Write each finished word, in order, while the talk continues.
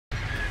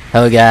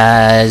Hello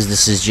guys,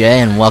 this is Jay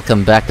and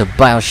welcome back to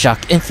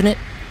Bioshock Infinite.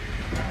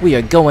 We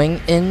are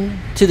going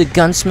into the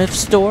gunsmith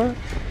store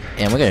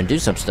and we're gonna do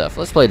some stuff.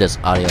 Let's play this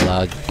audio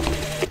log.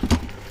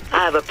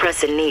 I have a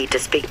pressing need to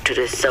speak to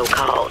this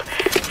so-called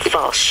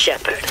false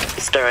shepherd,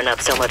 stirring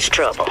up so much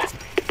trouble.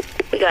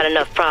 We got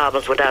enough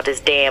problems without this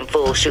damn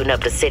fool shooting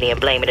up the city and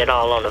blaming it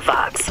all on the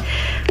Vox.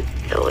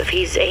 Though if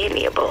he's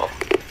amiable,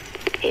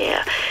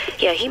 yeah,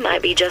 he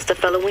might be just the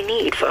fellow we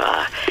need for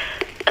our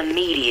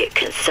immediate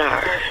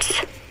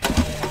concerns.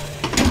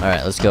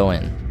 Alright, let's go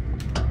in.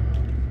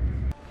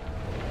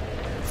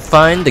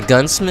 Find the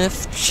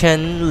gunsmith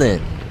Chen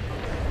Lin.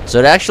 So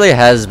it actually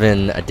has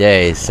been a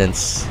day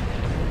since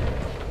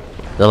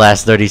the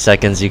last 30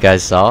 seconds you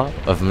guys saw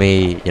of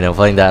me,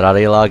 playing that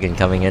audio log and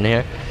coming in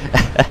here.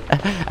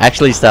 I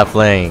actually stopped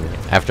playing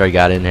after I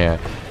got in here.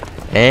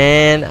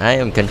 And I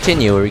am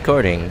continuing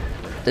recording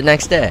the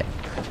next day.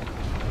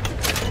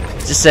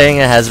 Just saying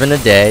it has been a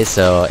day,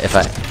 so if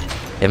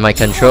my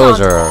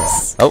controls are...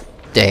 Oh,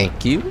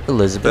 thank you,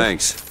 Elizabeth.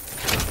 Thanks.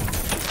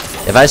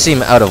 If I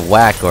seem out of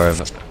whack or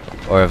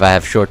if I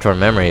have short-term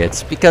memory,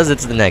 it's because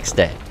it's the next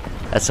day.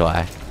 That's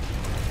why.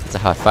 It's a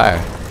hot fire.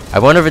 I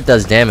wonder if it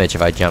does damage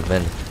if I jump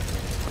in.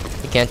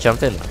 You can't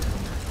jump in.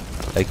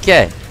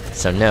 Okay,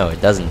 so no, it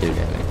doesn't do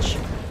damage.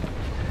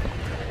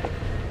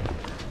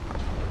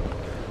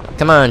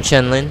 Come on,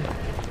 Chenlin.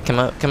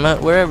 Come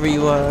out wherever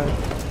you are.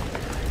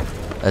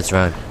 Let's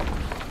run.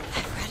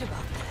 I've read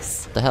about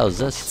this. What the hell is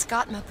this? It's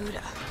Gautama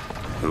Buddha,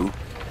 Who?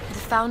 the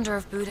founder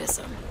of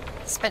Buddhism.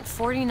 Spent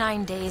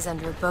 49 days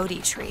under a Bodhi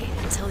tree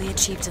until he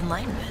achieved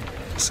enlightenment.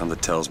 Something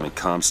tells me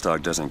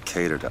Comstock doesn't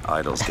cater to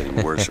idols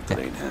getting worshipped that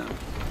ain't him.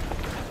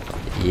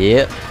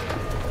 Yep.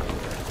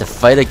 The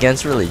fight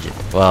against religion.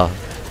 Well,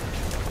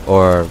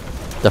 or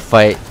the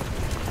fight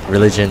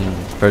religion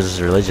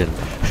versus religion.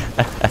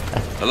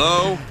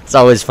 Hello? It's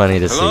always funny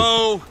to see.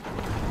 Hello?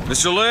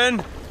 Mr.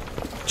 Lin?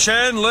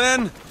 Chen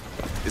Lin?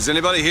 Is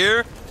anybody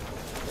here?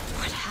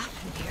 What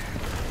happened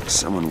here?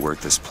 Someone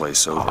worked this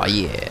place over. Oh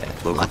yeah.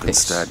 Local Lockpicks.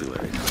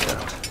 constabulary, no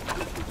doubt.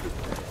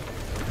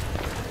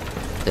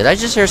 Did I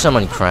just hear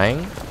someone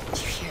crying?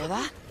 Do you hear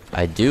that?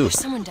 I do. There's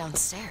someone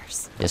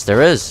downstairs. Yes,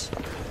 there is.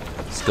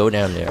 Let's go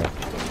down there.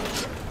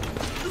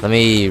 Let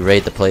me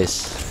raid the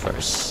place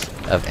first.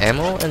 Of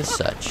ammo and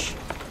such.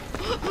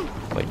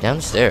 Wait,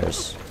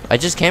 downstairs? I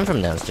just came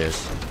from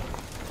downstairs.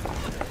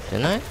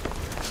 Didn't I?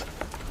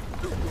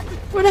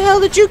 Where the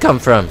hell did you come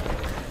from?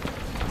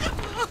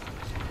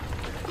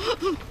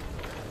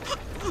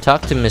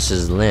 Talk to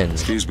Mrs. Lin.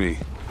 Excuse me.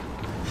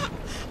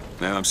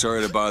 Now, I'm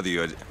sorry to bother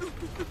you.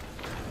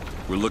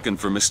 We're looking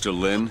for Mr.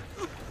 Lin.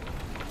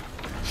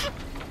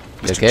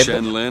 Mr. Okay,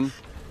 Chen Lin?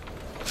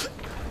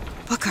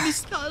 Booker.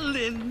 Mr.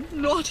 Lin,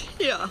 not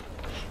here.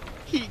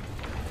 He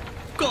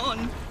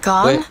gone.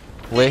 Gone?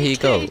 Where he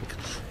go? Take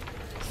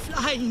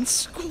flying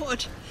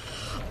squad.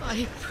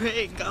 I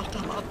pray,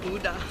 Gautama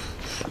Buddha.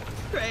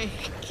 Pray,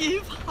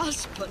 give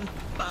husband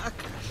back.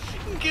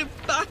 Give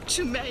back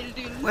to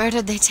Meldin. Where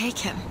did they take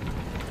him?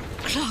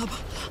 Club.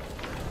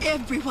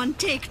 Everyone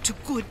take to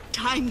good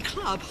time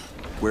club.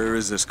 Where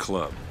is this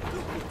club?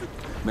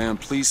 Ma'am,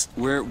 please,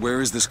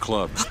 where is this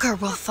club? Booker,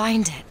 we'll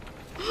find it.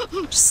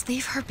 Just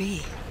leave her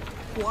be.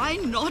 Why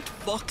not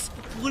Vox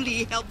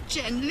fully help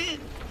Chen Lin?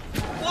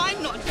 Why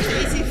not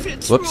Daisy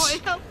Fitzroy Whoops.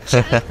 help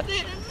Chen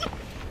Lin?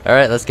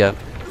 Alright, let's go.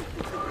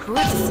 Who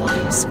are the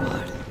flying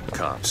squad?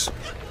 Cops.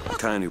 The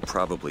kind who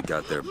probably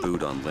got their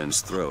boot on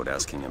Lin's throat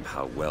asking him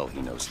how well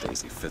he knows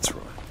Daisy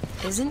Fitzroy.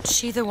 Isn't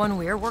she the one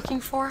we're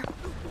working for?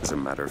 As a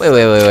matter of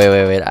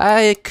Wait.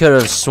 I could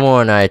have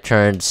sworn I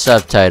turned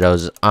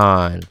subtitles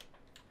on.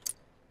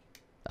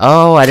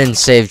 Oh, I didn't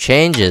save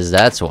changes,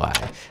 that's why.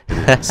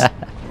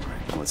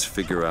 Let's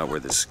figure out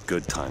where this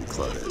good time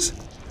club is.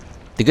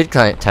 The Good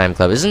Time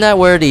Club. Isn't that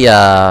where the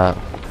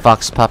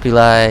Vox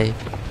Populi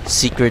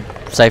secret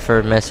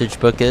cipher message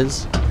book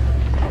is?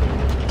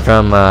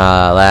 From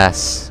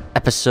last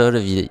episode,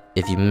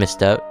 if you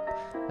missed out,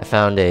 I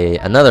found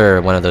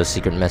another one of those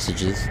secret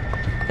messages,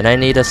 and I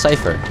need a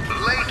cipher.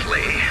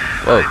 Lately,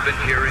 Whoa. I've been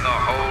hearing a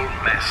whole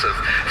mess of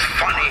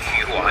funny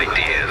new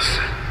ideas.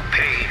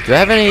 Do I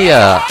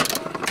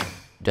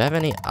have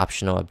any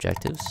optional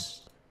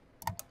objectives?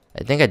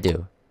 I think I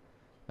do.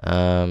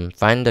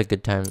 Find a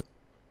good time.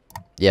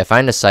 Yeah,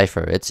 find a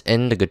cipher. It's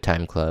in the Good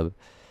Time Club.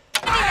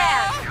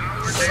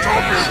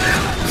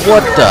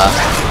 What the?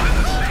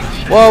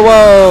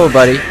 Whoa,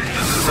 buddy.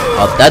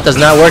 Oh, that does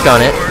not work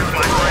on it.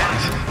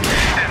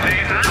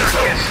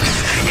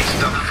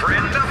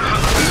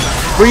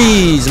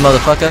 Freeze,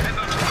 motherfucker.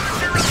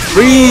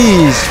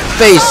 Freeze.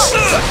 Face.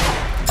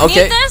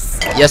 Okay.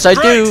 Yes, I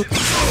do.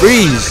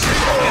 Freeze.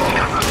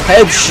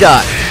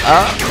 Headshot.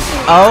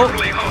 Oh.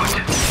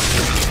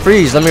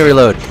 Freeze. Let me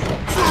reload.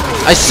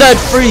 I said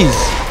freeze.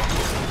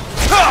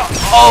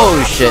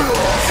 Oh, shit.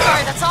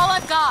 Sorry, that's all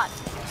I've got.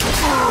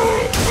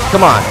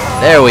 Come on.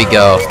 There we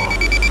go.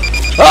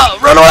 Oh,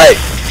 run away.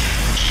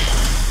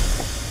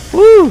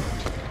 Woo.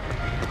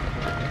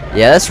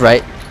 Yeah, that's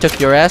right. Took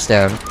your ass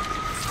down.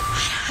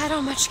 I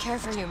don't much care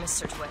for you,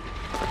 Mr. Twin.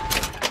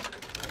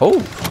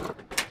 Oh.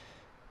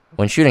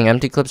 When shooting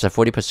empty clips, a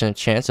 40%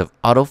 chance of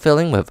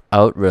autofilling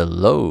without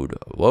reload.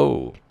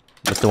 Whoa.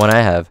 That's the one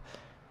I have.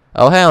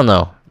 Oh, hell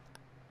no.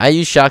 I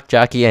use Shock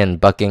Jockey and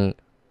Bucking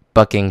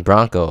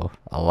Bronco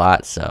a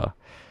lot, so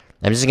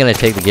I'm just gonna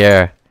take the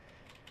gear.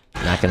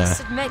 Not gonna.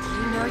 Just admit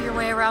you know your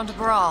way around a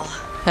brawl.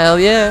 Hell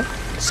yeah.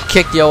 Just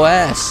kick your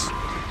ass.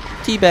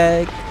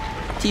 Teabag.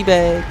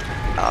 Teabag.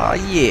 Oh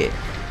yeah.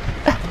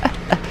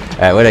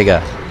 Alright, where'd I go?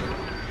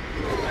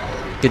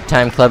 Good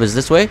Time Club is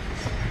this way.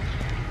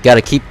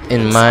 Gotta keep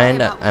in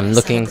mind I'm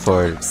looking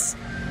for.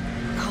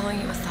 Calling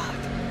you a thug.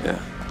 Yeah.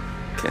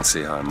 Can't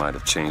see how I might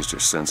have changed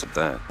your sense of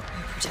that.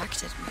 You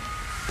protected me.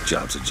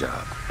 Job's a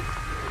job.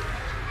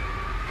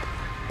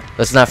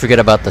 Let's not forget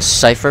about the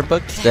cipher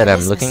book that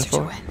I'm looking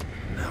for.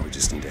 Now we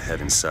just need to head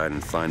inside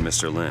and find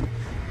Mr. Lin.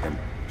 And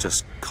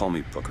just call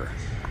me Booker.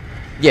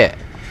 Yeah.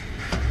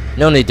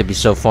 No need to be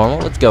so formal.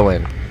 Let's go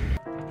in.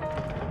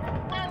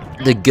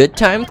 The Good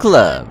Time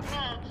Club.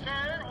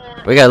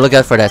 We gotta look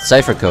out for that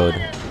cipher code.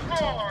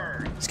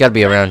 It's gotta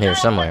be around here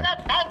somewhere.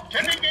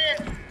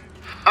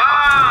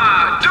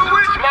 Ah, do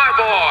it, my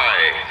boy.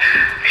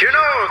 You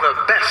know, the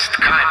best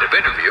kind of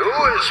interview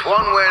is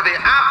one where the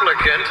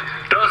applicant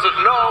doesn't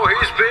know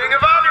he's being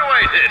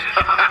evaluated.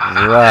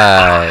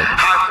 Right.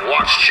 I've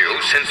watched you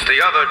since the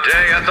other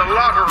day at the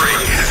lottery.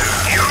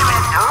 You're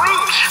a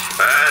brute.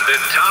 And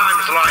in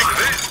times like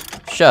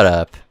this... Shut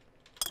up.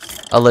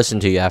 I'll listen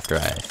to you after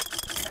I...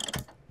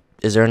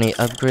 Is there any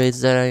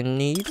upgrades that I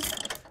need?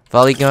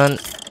 Volley gun.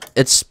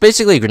 It's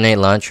basically a grenade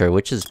launcher,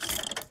 which is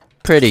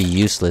pretty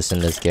useless in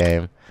this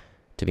game,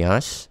 to be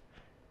honest.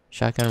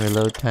 Shotgun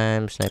reload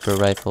time, sniper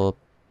rifle,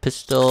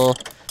 pistol,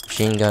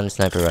 machine gun,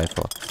 sniper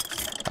rifle.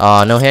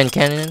 No hand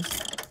cannon.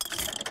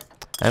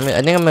 I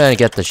think I'm gonna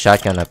get the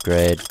shotgun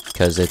upgrade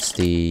because it's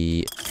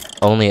the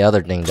only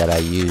other thing that I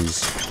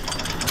use.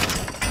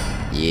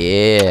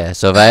 Yeah,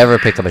 so if I ever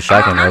pick up a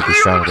shotgun, I'll be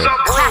stronger.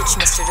 Catch,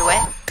 Mr.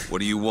 DeWitt. What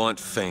do you want,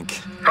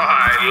 Fink?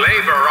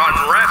 Labor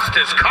unrest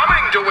is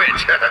coming to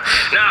it.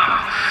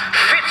 Now,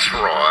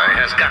 Fitzroy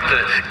has got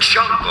the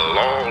jungle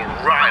all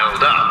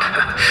riled up.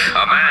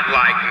 A man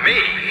like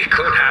me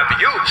could have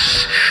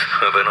use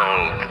of an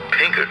old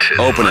Pinkerton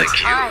Open like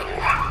it.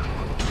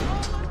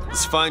 you.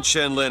 Let's find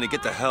Chen Lin and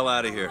get the hell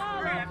out of here.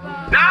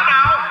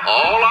 Now,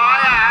 all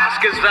I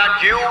ask is that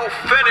you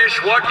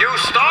finish what you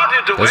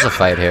started to There's a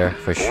fight here,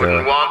 for sure.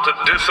 Wouldn't want to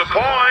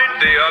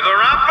disappoint the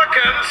other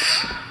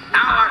applicants.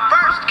 Our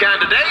first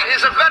candidate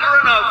is a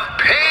veteran of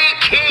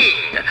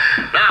Peking.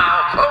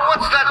 Now,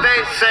 what's that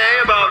they say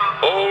about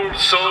old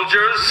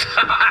soldiers?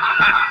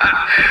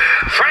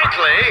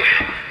 Frankly,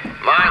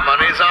 my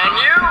money's on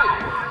you.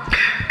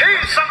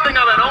 He's something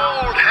of an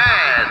old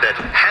hand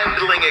at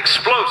handling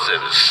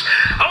explosives.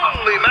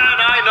 Only man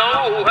I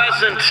know who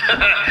hasn't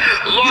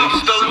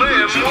lost a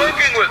limb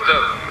working with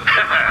them.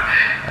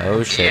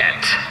 Oh shit.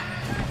 Yet.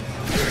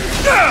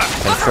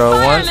 Control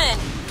one.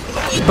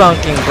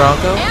 Bunking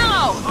Bronco.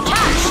 Ammo!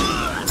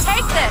 Cash!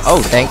 Take this!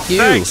 Oh, thank you.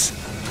 Thanks.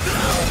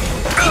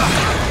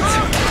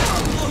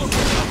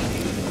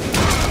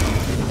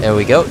 There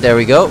we go, there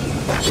we go.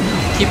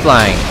 Keep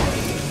flying.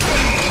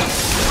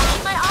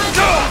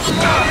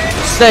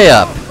 Stay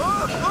up.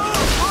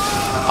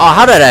 Oh,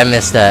 how did I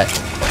miss that?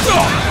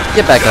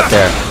 Get back up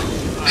there.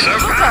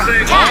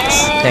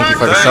 Thank you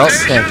for the salt.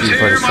 Thank you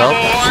for the salt.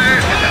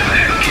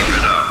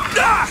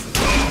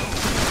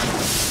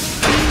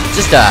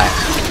 Just die.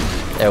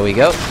 There we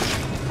go.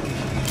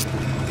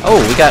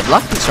 Oh, we got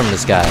lockies from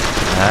this guy.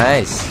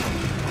 Nice.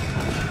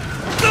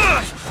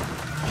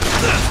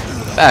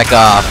 Back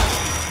off.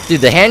 Dude,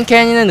 the hand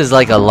cannon is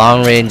like a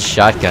long-range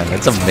shotgun.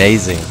 It's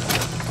amazing.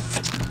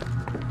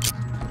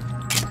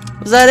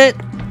 Was that it?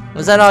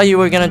 Was that all you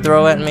were gonna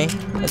throw at me?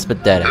 That's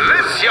pathetic.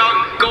 This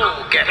young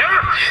go-getter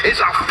is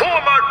a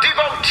former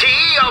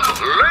devotee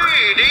of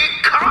Lady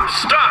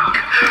Comstock.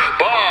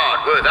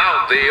 But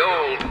without the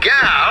old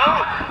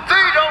gal,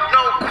 they don't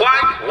know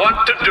quite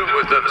what to do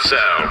with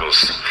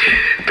themselves.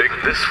 Pick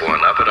this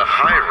one up at a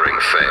hiring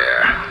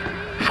fair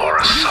for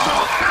a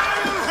song.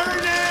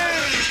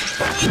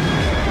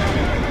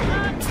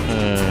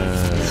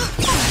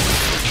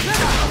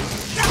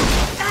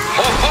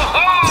 Ho, ho,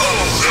 ho!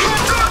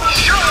 Good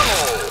show!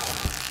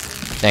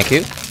 Thank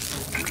you.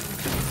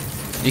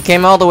 You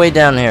came all the way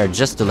down here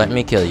just to let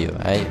me kill you.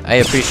 I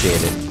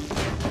appreciate it.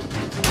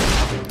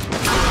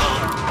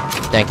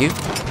 Thank you.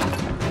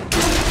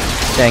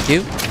 Thank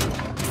you.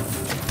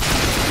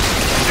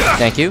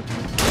 Thank you.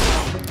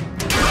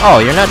 Oh,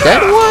 you're not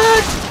dead?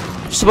 What?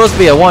 You're supposed to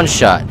be a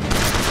one-shot.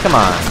 Come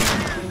on.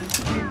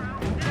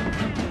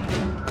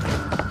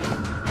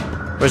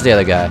 Where's the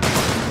other guy?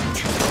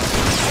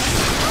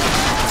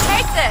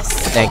 Take this!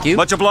 Thank you.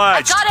 Much I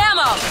obliged. got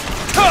ammo!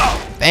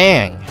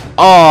 Bang!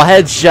 Oh,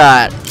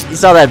 headshot! You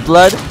saw that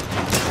blood?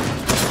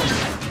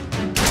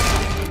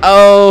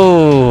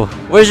 Oh!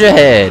 Where's your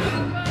head?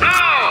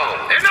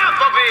 Now, enough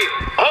of the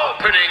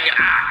opening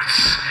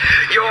acts.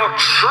 Your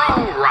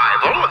true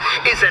rival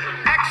is an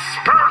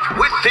expert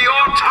with the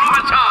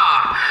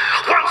automata.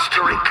 Wants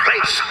to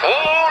replace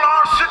all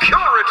our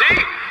security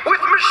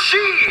with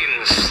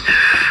machines.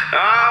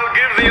 I'll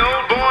give the old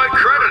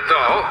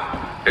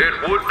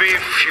would be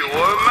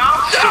fewer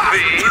mouths to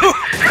feed.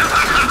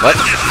 What?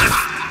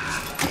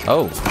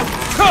 Oh.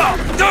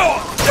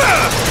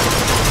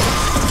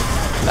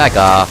 Back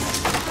off.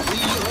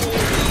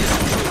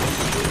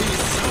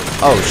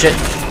 Oh shit.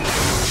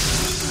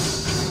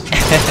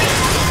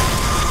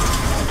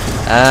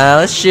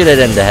 Let's shoot it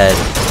in the head.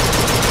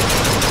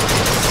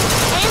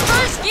 Aim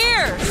first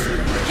gears!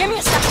 Give me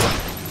a second.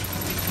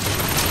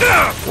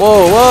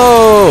 Whoa,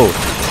 whoa!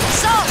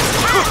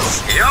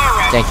 You're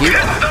a Thank you.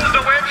 pistol,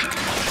 DeWitt.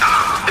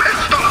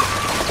 Pistol.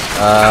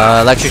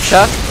 Electric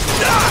shock?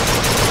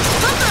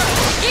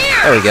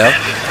 There we go. That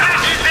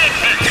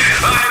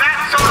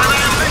sort of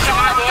ambition,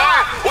 my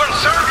boy, will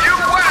serve you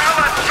well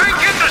at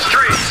Fink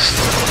Industries.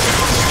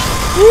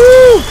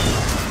 Woo!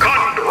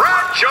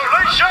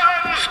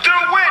 Congratulations,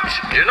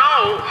 DeWitt! You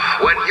know,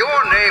 when your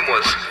name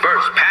was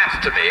first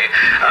passed to me,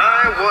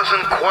 I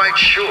wasn't quite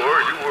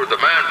sure you were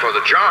the man for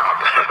the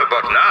job.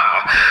 But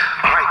now,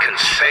 I can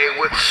say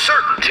with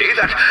certainty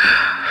that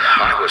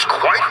I was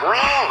quite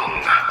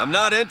wrong. I'm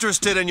not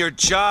interested in your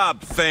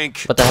job,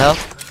 Fink. What the hell?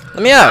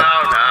 Let me out!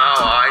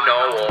 Now, I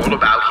know all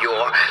about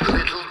your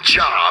little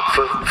job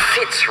for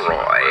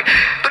Fitzroy.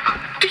 But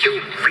do you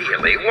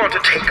really want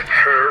to take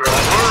her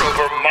offer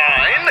over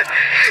mine?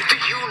 Do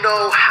you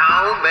know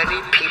how many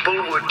people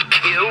would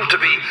kill to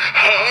be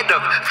head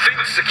of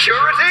Fink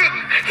Security?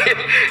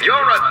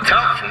 You're a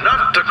tough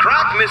nut to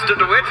crack, Mr.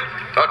 DeWitt.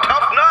 A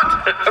tough nut.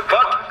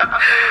 But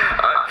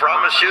I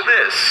promise you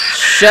this.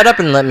 Shut up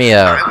and let me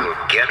out. I will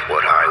get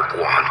what I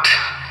want.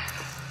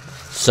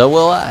 So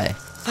will I.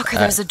 Look,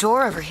 there's a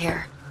door over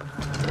here.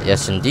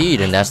 Yes,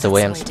 indeed, and that's the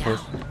way I'm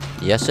supposed.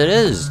 Yes, it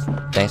is.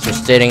 Thanks for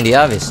stating the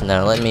obvious.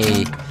 Now let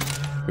me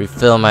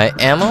refill my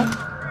ammo.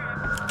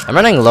 I'm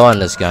running low on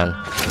this gun,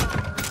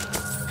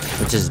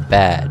 which is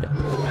bad.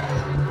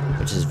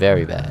 Which is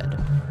very bad.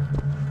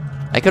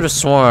 I could have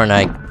sworn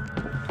I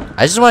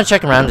just want to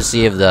check around to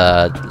see if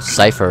the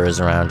cipher is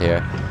around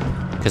here,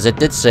 because it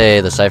did say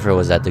the cipher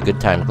was at the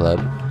Good Time Club,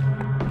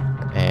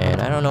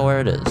 and I don't know where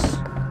it is.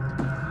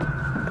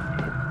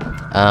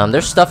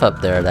 There's stuff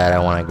up there that I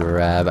want to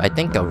grab. I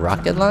think a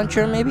rocket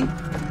launcher, maybe?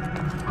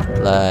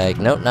 Like,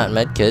 nope, not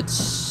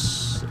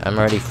medkits. I'm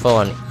already full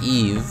on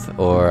Eve,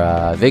 or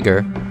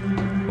Vigor,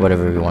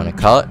 whatever we want to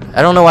call it.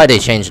 I don't know why they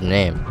changed the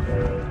name.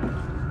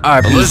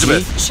 RPG?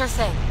 Elizabeth. Sure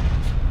thing.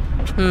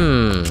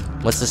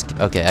 What's this?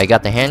 Okay, I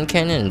got the hand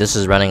cannon, and this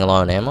is running low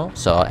on ammo,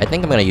 so I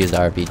think I'm gonna use the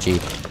RPG.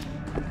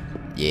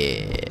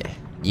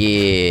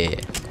 Yeah.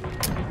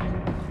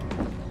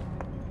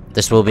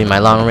 This will be my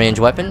long-range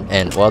weapon,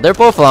 and, well, they're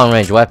both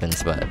long-range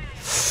weapons, but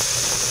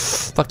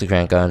fuck the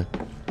crank gun.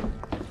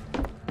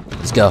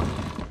 Let's go.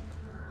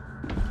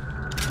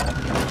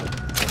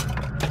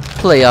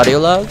 Play audio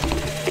log.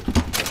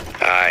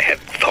 I had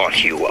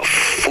thought you a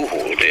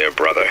fool, dear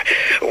brother,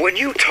 when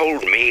you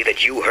told me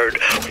that you heard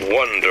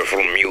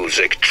wonderful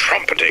music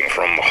trumpeting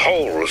from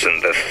holes in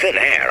the thin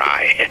air.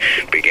 I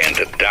began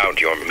to doubt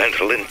your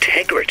mental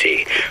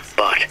integrity,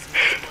 but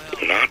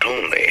not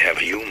only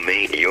have you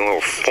made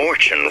your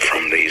fortune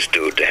from these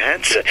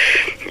doodads,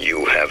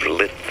 you have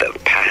lit the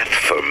path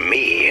for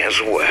me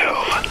as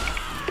well.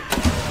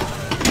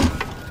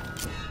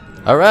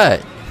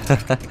 Alright.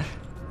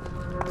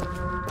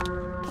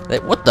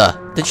 What the?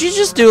 Did you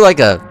just do like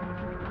a...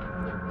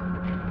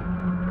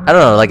 I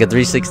don't know, like a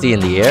 360 in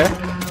the air?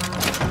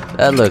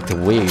 That looked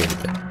weird.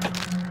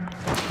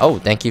 Oh,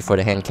 thank you for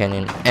the hand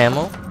cannon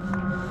ammo.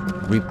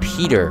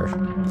 Repeater.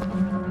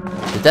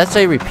 Did that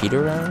say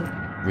repeater round?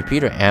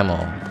 Repeater ammo.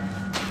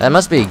 That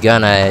must be a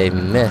gun I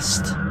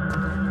missed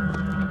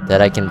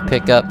that I can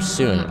pick up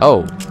soon.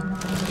 Oh.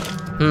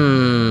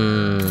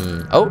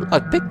 Oh,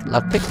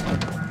 lockpick.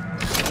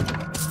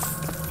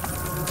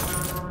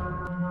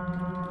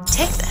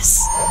 Take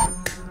this.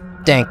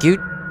 Thank you.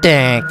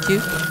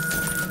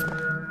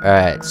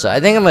 Alright, so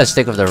I think I'm gonna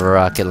stick with the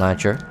rocket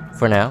launcher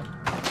for now.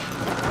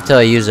 Until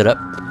I use it up.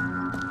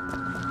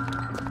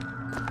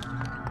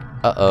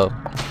 Uh-oh.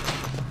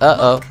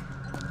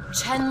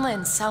 Chen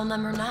Lin, cell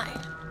number 9.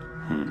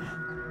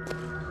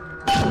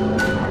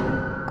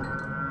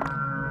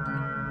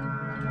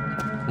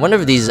 Wonder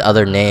if these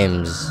other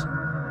names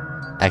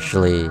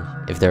actually,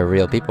 if they're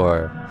real people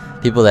or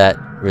people that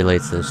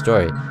relates to the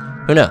story.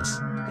 Who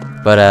knows?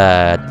 But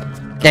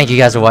thank you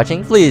guys for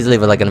watching. Please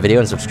leave a like on the video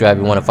and subscribe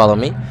if you want to follow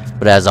me.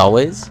 But as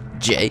always,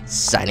 Jay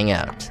signing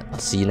out. I'll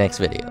see you next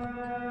video.